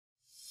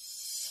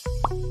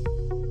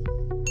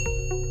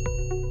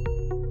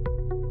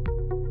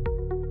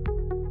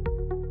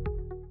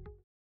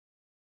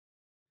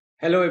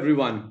Hello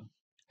everyone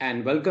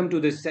and welcome to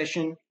this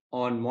session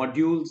on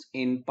modules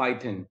in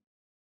Python.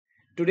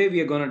 Today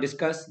we are going to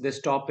discuss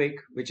this topic,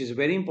 which is a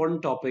very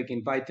important topic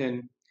in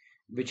Python,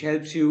 which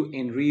helps you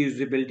in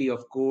reusability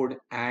of code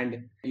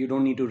and you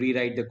don't need to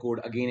rewrite the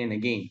code again and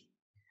again.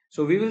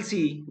 So we will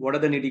see what are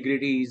the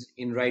nitty-gritties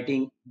in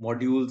writing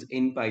modules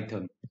in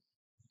Python.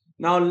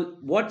 Now,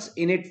 what's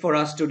in it for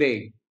us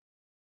today?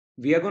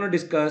 We are going to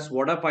discuss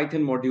what are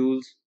Python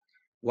modules,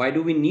 why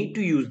do we need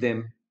to use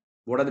them,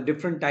 what are the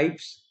different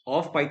types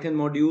of Python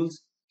modules,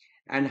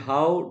 and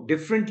how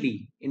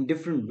differently, in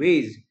different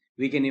ways,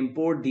 we can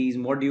import these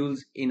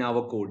modules in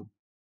our code.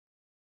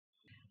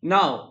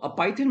 Now, a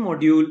Python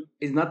module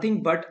is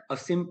nothing but a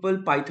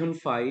simple Python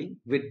file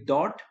with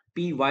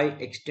 .py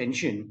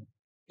extension,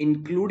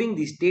 including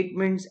the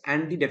statements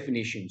and the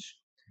definitions.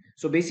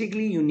 So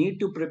basically, you need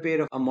to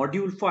prepare a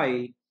module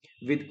file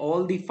with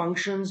all the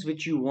functions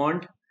which you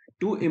want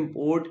to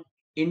import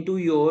into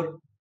your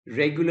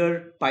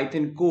regular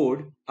Python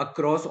code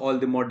across all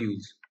the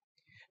modules.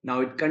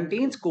 Now it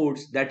contains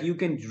codes that you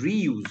can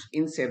reuse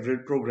in several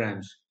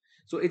programs.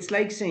 So it's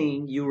like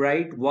saying you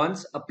write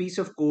once a piece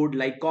of code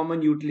like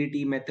common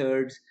utility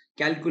methods,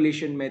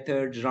 calculation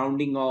methods,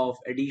 rounding off,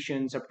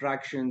 addition,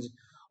 subtractions,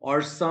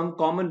 or some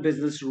common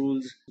business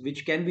rules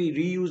which can be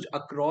reused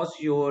across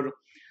your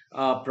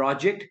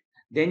project.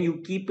 Then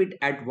you keep it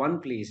at one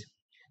place.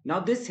 Now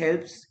this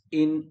helps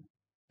in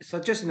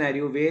such a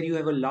scenario where you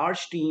have a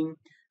large team,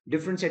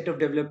 different set of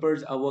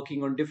developers are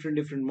working on different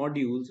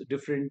modules,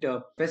 different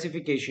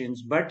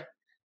specifications, but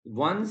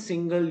one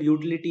single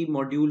utility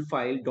module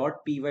file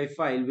 .py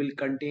file will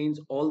contains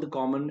all the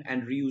common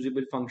and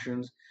reusable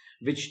functions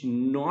which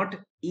not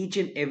each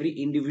and every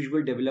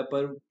individual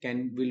developer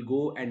can will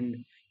go and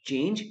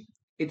change.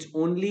 It's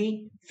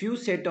only few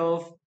set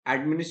of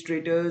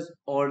administrators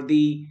or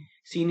the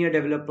senior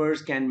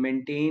developers can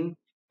maintain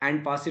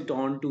and pass it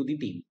on to the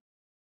team.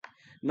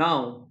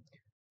 Now,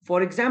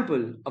 for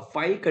example, a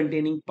file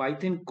containing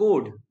Python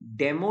code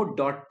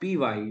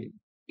demo.py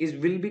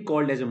will be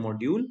called as a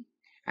module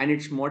and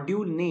its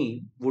module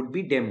name would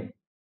be demo.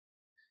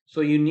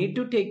 So you need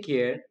to take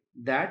care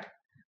that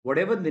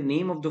whatever the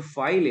name of the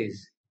file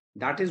is,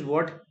 that is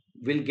what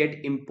will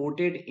get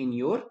imported in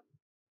your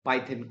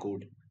Python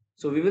code.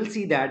 So we will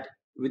see that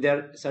with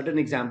our certain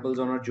examples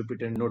on our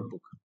Jupyter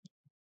notebook.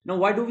 Now,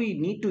 why do we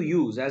need to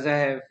use, as I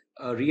have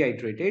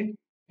reiterated,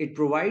 it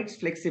provides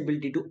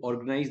flexibility to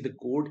organize the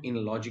code in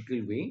a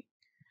logical way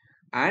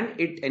and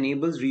it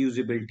enables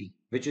reusability,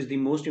 which is the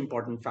most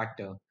important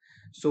factor.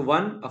 So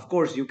one, of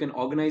course, you can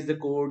organize the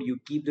code, you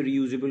keep the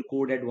reusable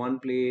code at one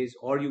place,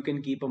 or you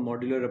can keep a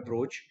modular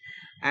approach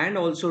and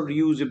also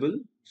reusable.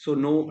 So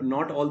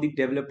not all the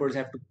developers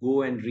have to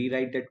go and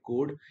rewrite that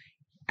code,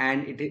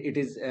 and it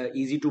is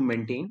easy to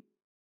maintain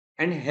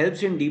and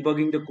helps in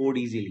debugging the code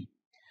easily.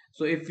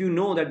 So if you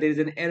know that there is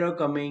an error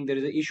coming, there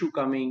is an issue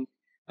coming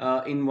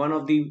in one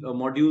of the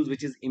modules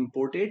which is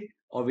imported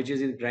or which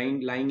is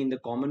lying in the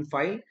common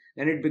file,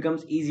 then it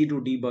becomes easy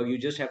to debug. You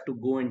just have to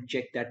go and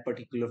check that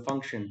particular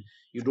function.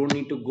 You don't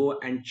need to go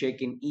and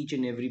check in each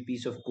and every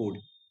piece of code.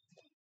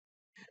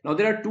 Now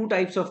there are two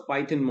types of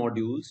Python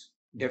modules.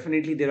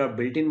 Definitely there are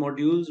built-in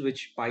modules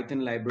which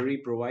Python library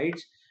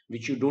provides,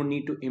 which you don't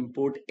need to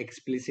import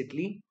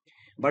explicitly.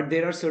 But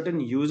there are certain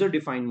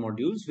user-defined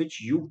modules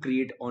which you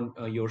create on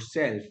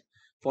yourself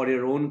for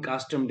your own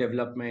custom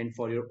development,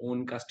 for your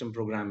own custom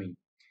programming.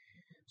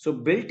 So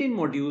built-in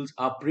modules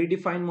are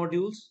predefined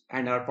modules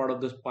and are part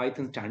of the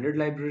Python standard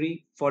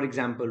library. For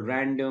example,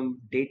 random,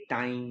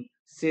 datetime,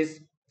 sys.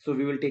 So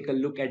we will take a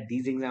look at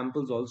these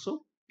examples also.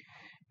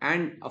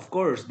 And of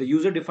course, the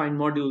user-defined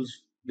modules,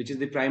 which is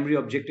the primary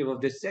objective of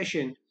this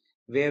session,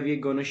 where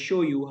we're going to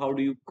show you how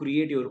do you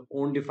create your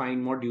own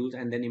defined modules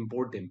and then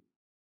import them.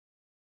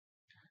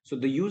 So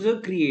the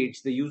user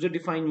creates the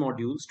user-defined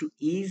modules to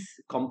ease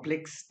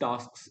complex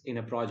tasks in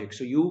a project.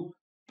 So you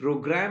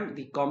program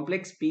the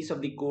complex piece of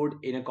the code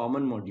in a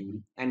common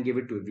module and give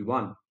it to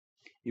everyone.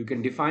 You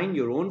can define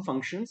your own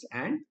functions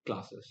and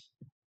classes.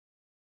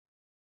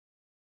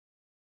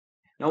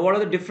 Now, what are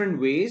the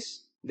different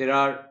ways? There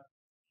are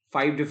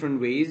 5 different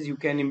ways you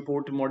can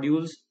import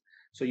modules.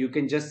 So you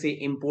can just say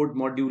import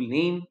module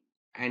name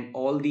and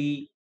all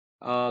the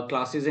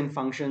classes and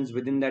functions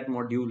within that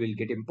module will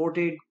get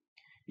imported.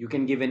 You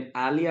can give an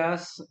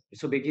alias.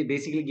 So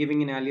basically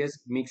giving an alias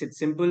makes it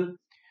simple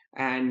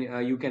and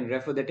you can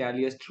refer that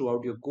alias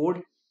throughout your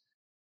code.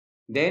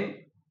 Then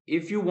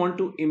if you want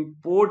to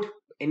import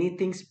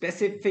anything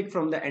specific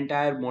from the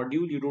entire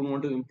module, you don't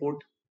want to import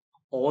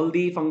all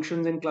the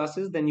functions and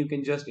classes, then you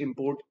can just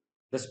import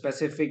the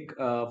specific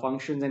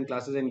functions and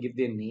classes and give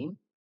their name.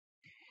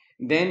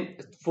 Then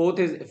fourth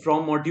is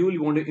from module,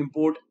 you want to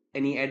import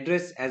any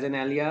address as an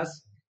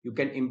alias. You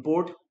can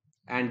import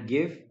and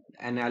give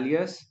an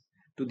alias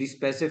to the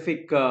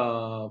specific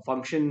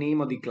function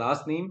name or the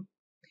class name.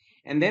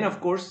 And then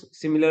of course,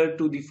 similar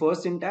to the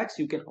first syntax,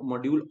 you can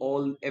module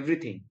all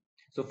everything.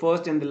 So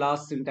first and the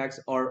last syntax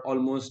are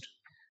almost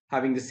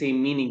having the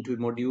same meaning to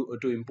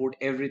import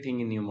everything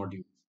in your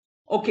module.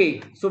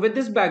 Okay, so with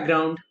this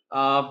background,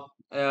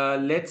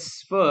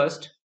 let's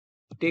first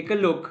take a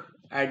look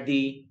at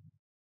the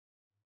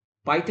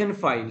Python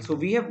file. So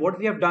what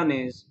we have done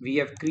is we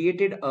have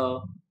created a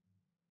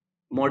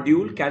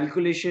module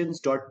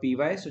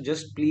calculations.py. So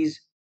just please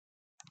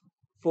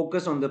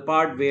focus on the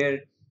part where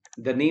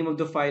the name of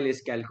the file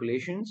is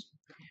calculations,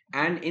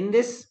 and in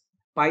this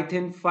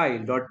python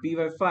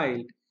file.py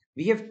file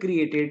we have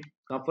created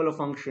a couple of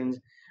functions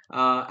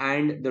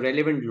and the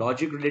relevant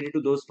logic related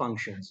to those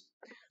functions.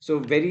 So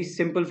very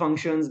simple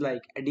functions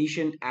like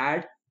addition,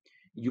 add.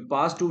 You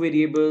pass two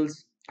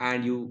variables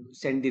and you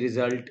send the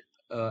result,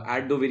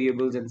 add the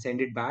variables and send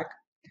it back.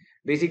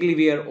 Basically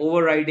we are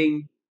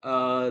overriding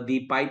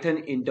the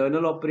python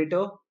internal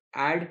operator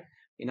add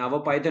in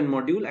our python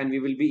module, and we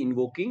will be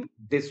invoking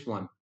this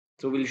one.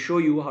 So we'll show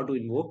you how to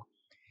invoke.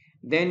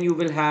 Then you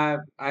will have,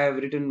 I have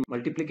written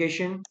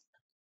multiplication,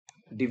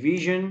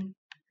 division,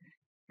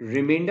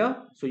 remainder.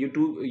 So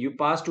you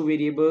pass two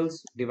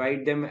variables,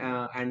 divide them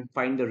and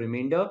find the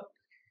remainder.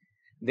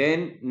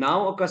 Then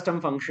now a custom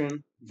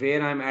function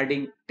where I'm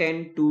adding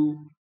 10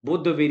 to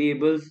both the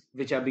variables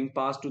which are being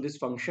passed to this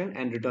function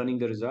and returning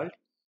the result.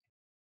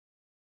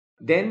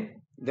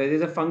 Then there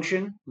is a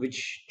function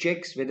which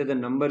checks whether the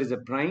number is a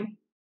prime,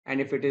 and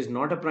if it is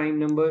not a prime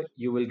number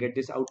you will get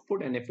this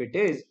output, and if it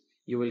is,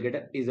 you will get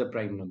a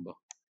prime number.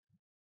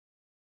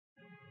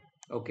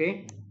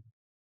 Okay,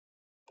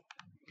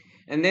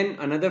 and then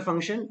another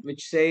function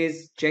which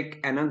says check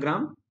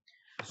anagram.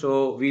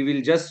 So we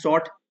will just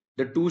sort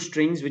the two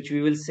strings which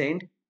we will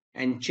send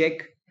and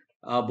check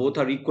both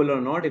are equal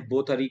or not. If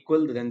both are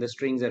equal, then the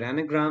strings are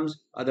anagrams,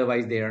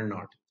 otherwise they are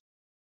not.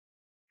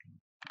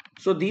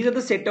 So these are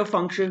the set of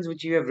functions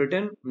which we have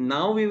written.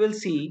 Now we will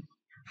see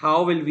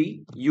how will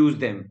we use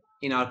them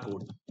in our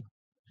code.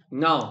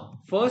 Now,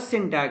 first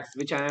syntax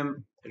which I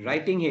am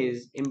writing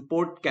is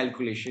import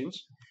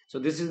calculations. So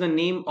this is the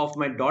name of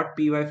my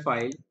 .py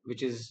file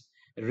which is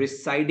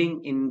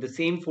residing in the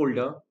same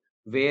folder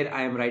where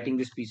I am writing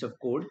this piece of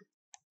code.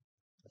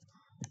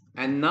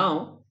 And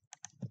now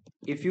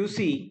if you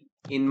see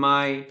in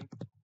my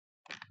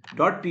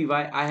 .py,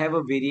 I have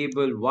a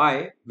variable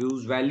y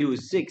whose value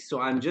is 6. So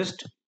I'm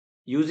just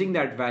using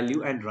that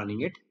value and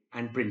running it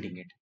and printing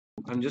it.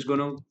 I'm just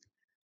going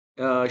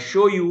to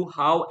show you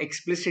how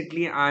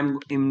explicitly I'm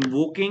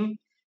invoking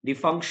the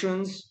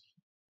functions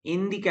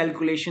in the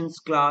calculations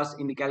class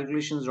in the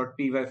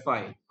calculations.py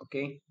file.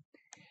 Okay,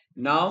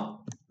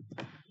 now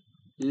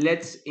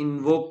let's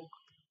invoke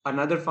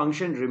another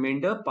function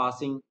remainder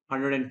passing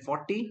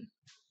 140,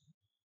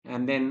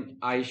 and then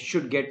I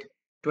should get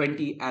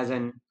 20 as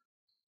an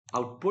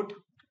output.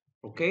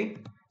 Okay,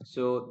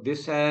 so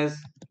this has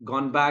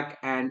gone back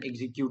and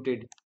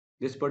executed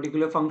this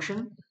particular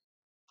function.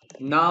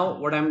 Now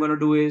what I'm going to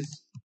do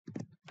is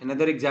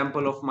another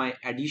example of my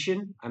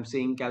addition. I'm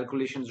saying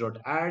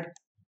calculations.add.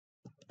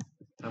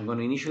 I'm going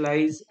to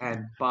initialize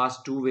and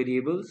pass two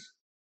variables,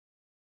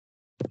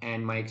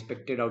 and my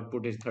expected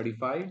output is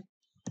 35.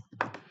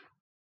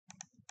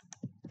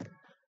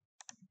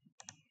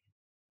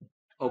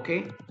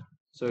 Okay,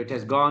 so it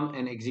has gone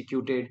and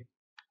executed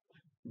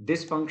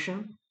this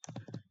function.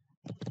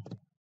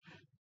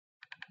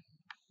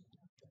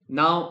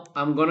 Now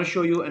I'm going to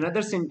show you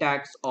another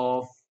syntax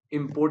of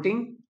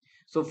importing.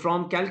 So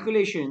from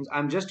calculations,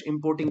 I'm just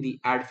importing the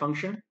add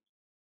function.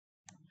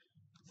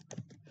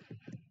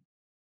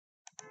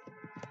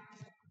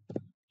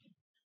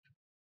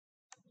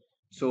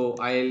 So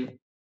I'll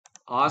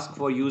ask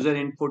for user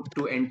input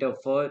to enter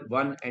for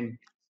 1 and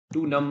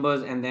 2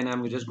 numbers, and then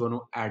I'm just going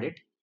to add it.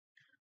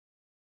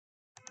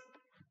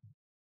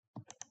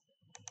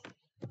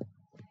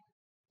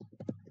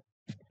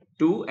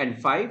 2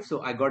 and 5,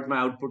 so I got my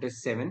output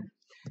as 7.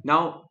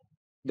 Now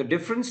the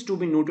difference to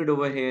be noted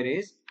over here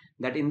is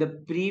that in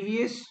the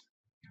previous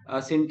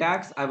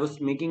syntax I was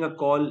making a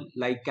call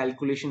like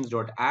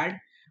calculations.add,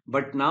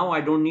 but now I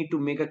don't need to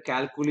make a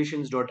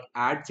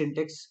calculations.add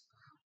syntax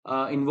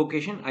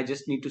invocation. I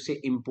just need to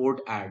say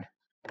import add,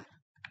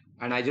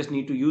 and I just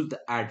need to use the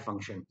add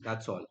function.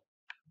 That's all.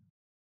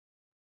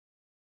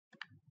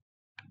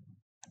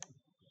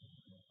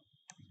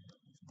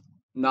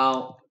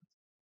 Now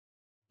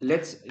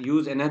let's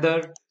use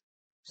another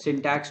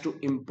syntax to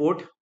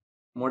import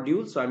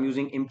modules. So I'm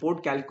using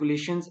import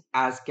calculations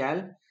as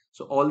cal.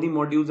 So all the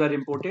modules are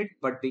imported,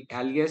 but the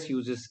alias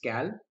uses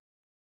cal.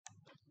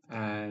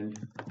 And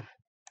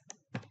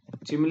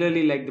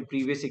similarly, like the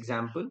previous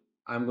example,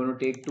 I'm going to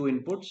take two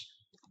inputs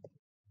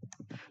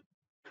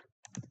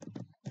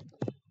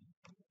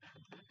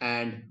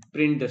and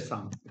print the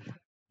sum.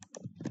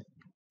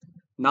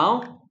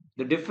 Now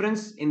the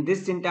difference in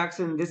this syntax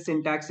and this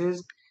syntax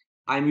is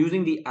I'm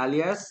using the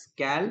alias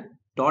cal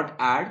dot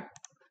add,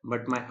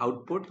 but my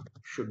output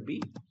should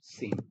be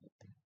same.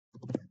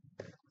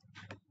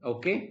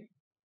 Okay,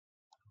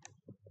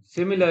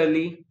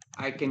 similarly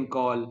I can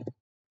call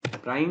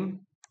prime,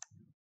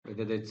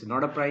 whether it's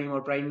not a prime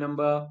or prime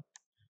number.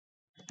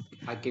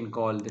 I can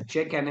call the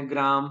check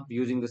anagram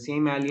using the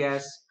same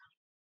alias.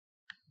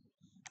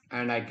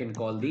 and I can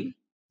call the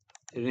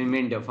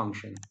remainder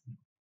function.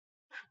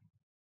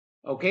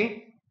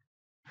 Okay.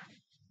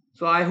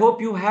 So I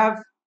hope you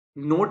have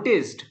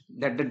noticed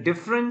that the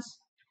difference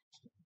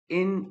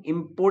in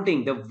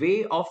importing, the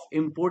way of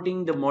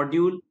importing the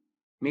module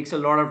makes a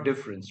lot of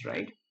difference,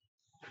 right?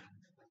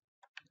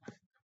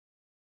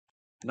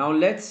 Now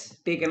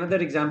let's take another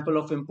example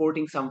of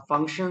importing some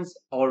functions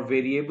or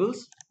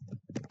variables.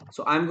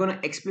 So I'm going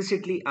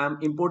to I'm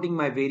importing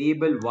my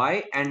variable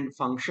y and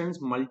functions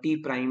multi,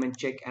 prime and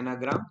check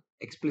anagram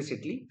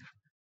explicitly.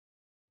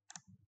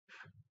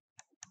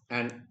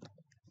 And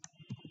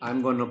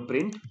I'm going to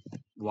print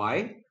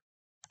y.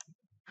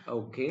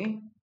 Okay.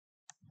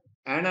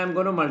 And I'm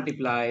going to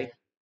multiply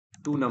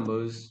two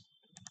numbers.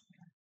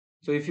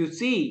 So if you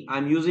see,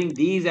 I'm using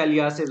these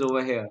aliases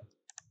over here.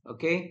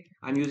 Okay.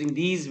 I'm using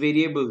these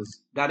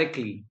variables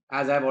directly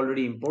as I've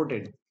already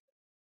imported.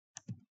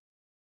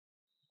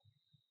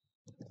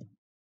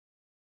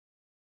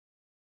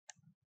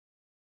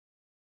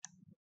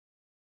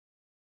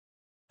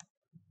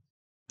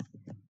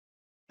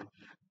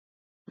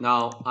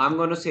 Now I'm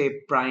going to say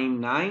prime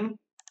 9.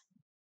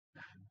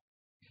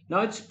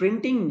 Now it's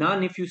printing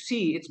none. If you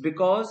see, it's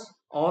because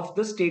of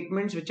the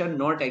statements which are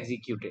not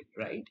executed,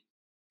 right?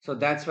 So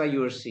that's why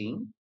you are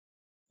seeing.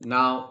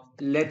 Now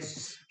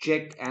let's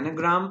check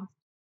anagram.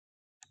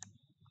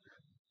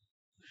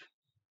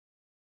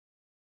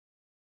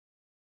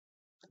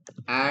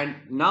 And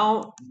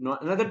now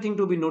another thing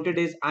to be noted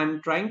is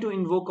I'm trying to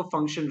invoke a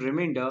function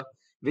remainder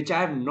which I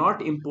have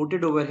not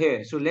imported over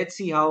here. So let's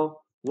see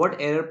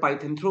what error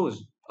Python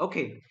throws.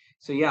 Okay,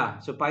 so yeah,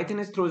 so Python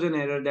has throws an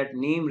error that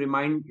name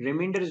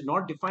remainder is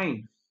not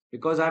defined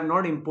because I have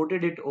not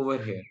imported it over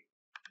here.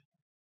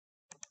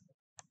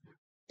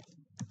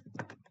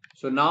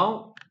 So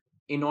now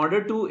in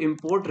order to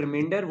import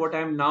remainder, what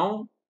I'm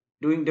now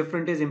doing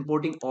different is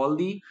importing all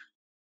the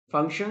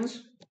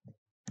functions.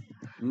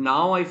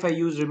 Now if I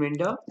use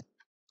remainder,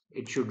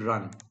 it should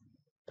run.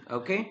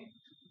 Okay,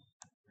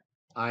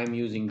 I'm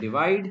using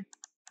divide.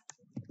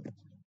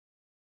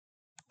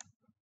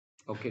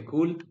 Okay,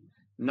 cool.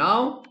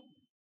 Now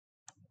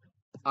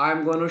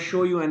I'm going to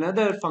show you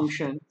another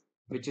function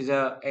which is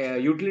a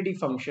utility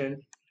function,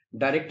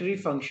 directory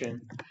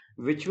function,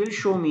 which will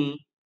show me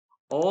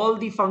all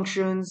the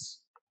functions,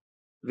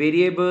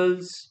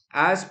 variables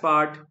as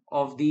part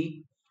of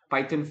the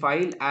Python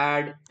file.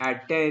 Add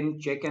 10,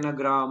 check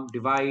anagram,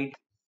 divide,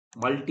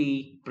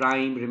 multi,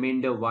 prime,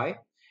 remainder, y.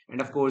 And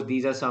of course,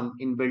 these are some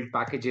inbuilt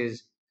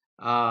packages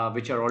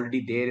which are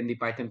already there in the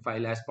Python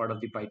file as part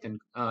of the Python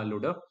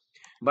loader.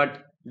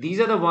 But these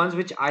are the ones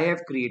which I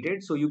have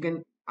created. So you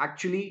can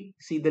actually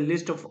see the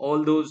list of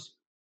all those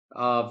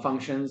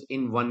functions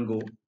in one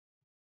go.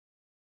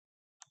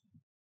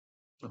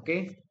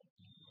 Okay.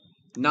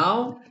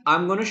 Now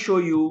I'm going to show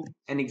you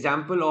an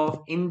example of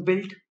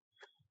inbuilt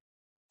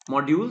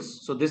modules.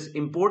 So this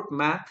import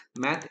math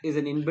is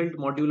an inbuilt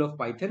module of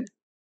Python,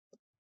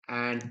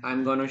 and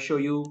I'm going to show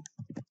you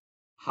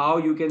how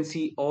you can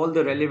see all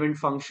the relevant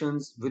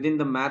functions within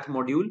the math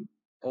module.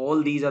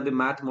 All these are the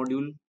math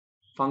module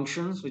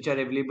functions which are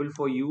available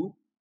for you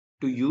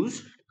to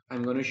use.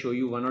 I'm going to show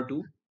you one or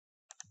two.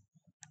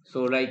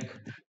 So like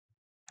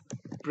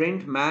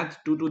print math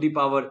 2 to the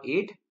power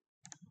 8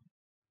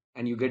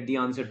 and you get the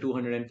answer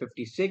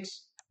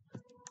 256.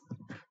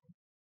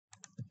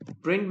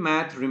 Print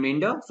math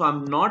remainder. So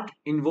I'm not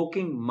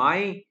invoking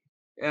my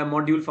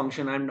module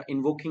function. I'm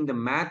invoking the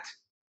math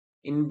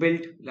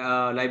inbuilt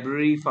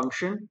library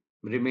function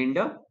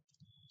remainder,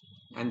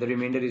 and the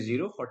remainder is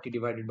 0. 40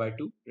 divided by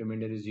 2,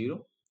 remainder is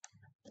 0.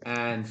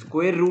 And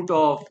square root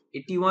of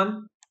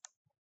 81,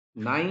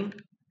 9.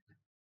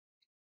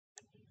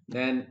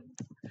 Then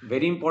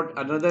very important,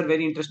 another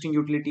very interesting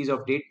utilities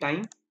of date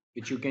time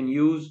which you can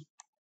use,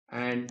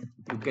 and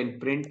you can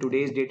print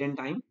today's date and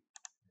time.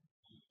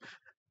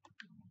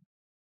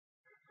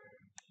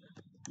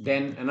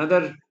 Then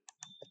another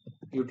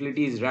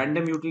utility is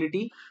random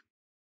utility,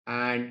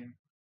 and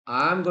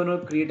I'm going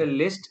to create a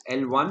list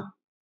L1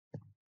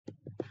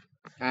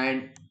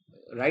 and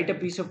write a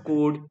piece of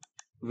code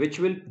which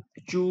will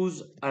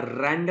choose a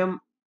random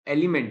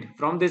element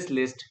from this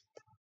list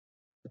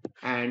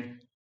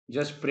and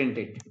just print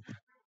it.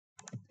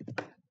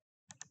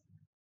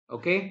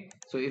 Okay,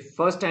 so if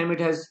first time it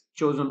has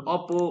chosen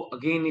Oppo,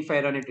 again if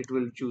I run it, it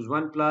will choose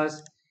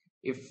OnePlus.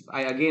 If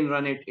I again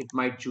run it, it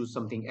might choose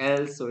something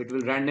else, so it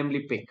will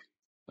randomly pick.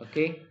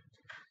 Okay.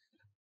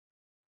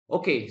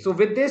 Okay, so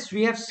with this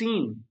we have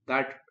seen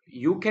that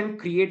you can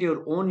create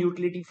your own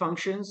utility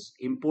functions,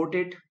 import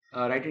it,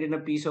 write it in a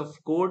piece of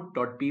code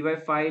 .py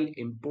file,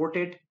 import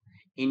it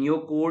in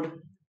your code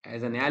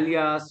as an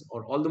alias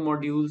or all the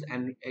modules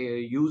and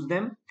use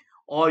them,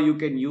 or you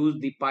can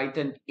use the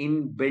Python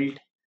inbuilt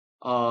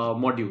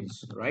modules,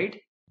 right?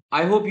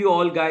 I hope you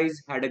all guys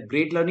had a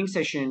great learning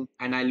session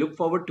and I look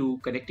forward to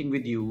connecting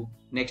with you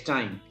next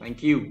time.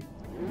 Thank you.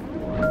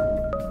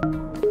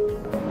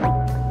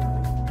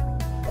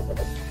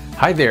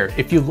 Hi there,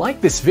 if you like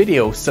this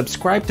video,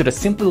 subscribe to the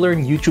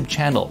Simplilearn YouTube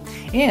channel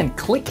and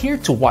click here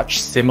to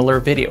watch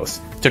similar videos.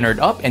 To nerd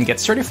up and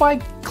get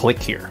certified,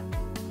 click here.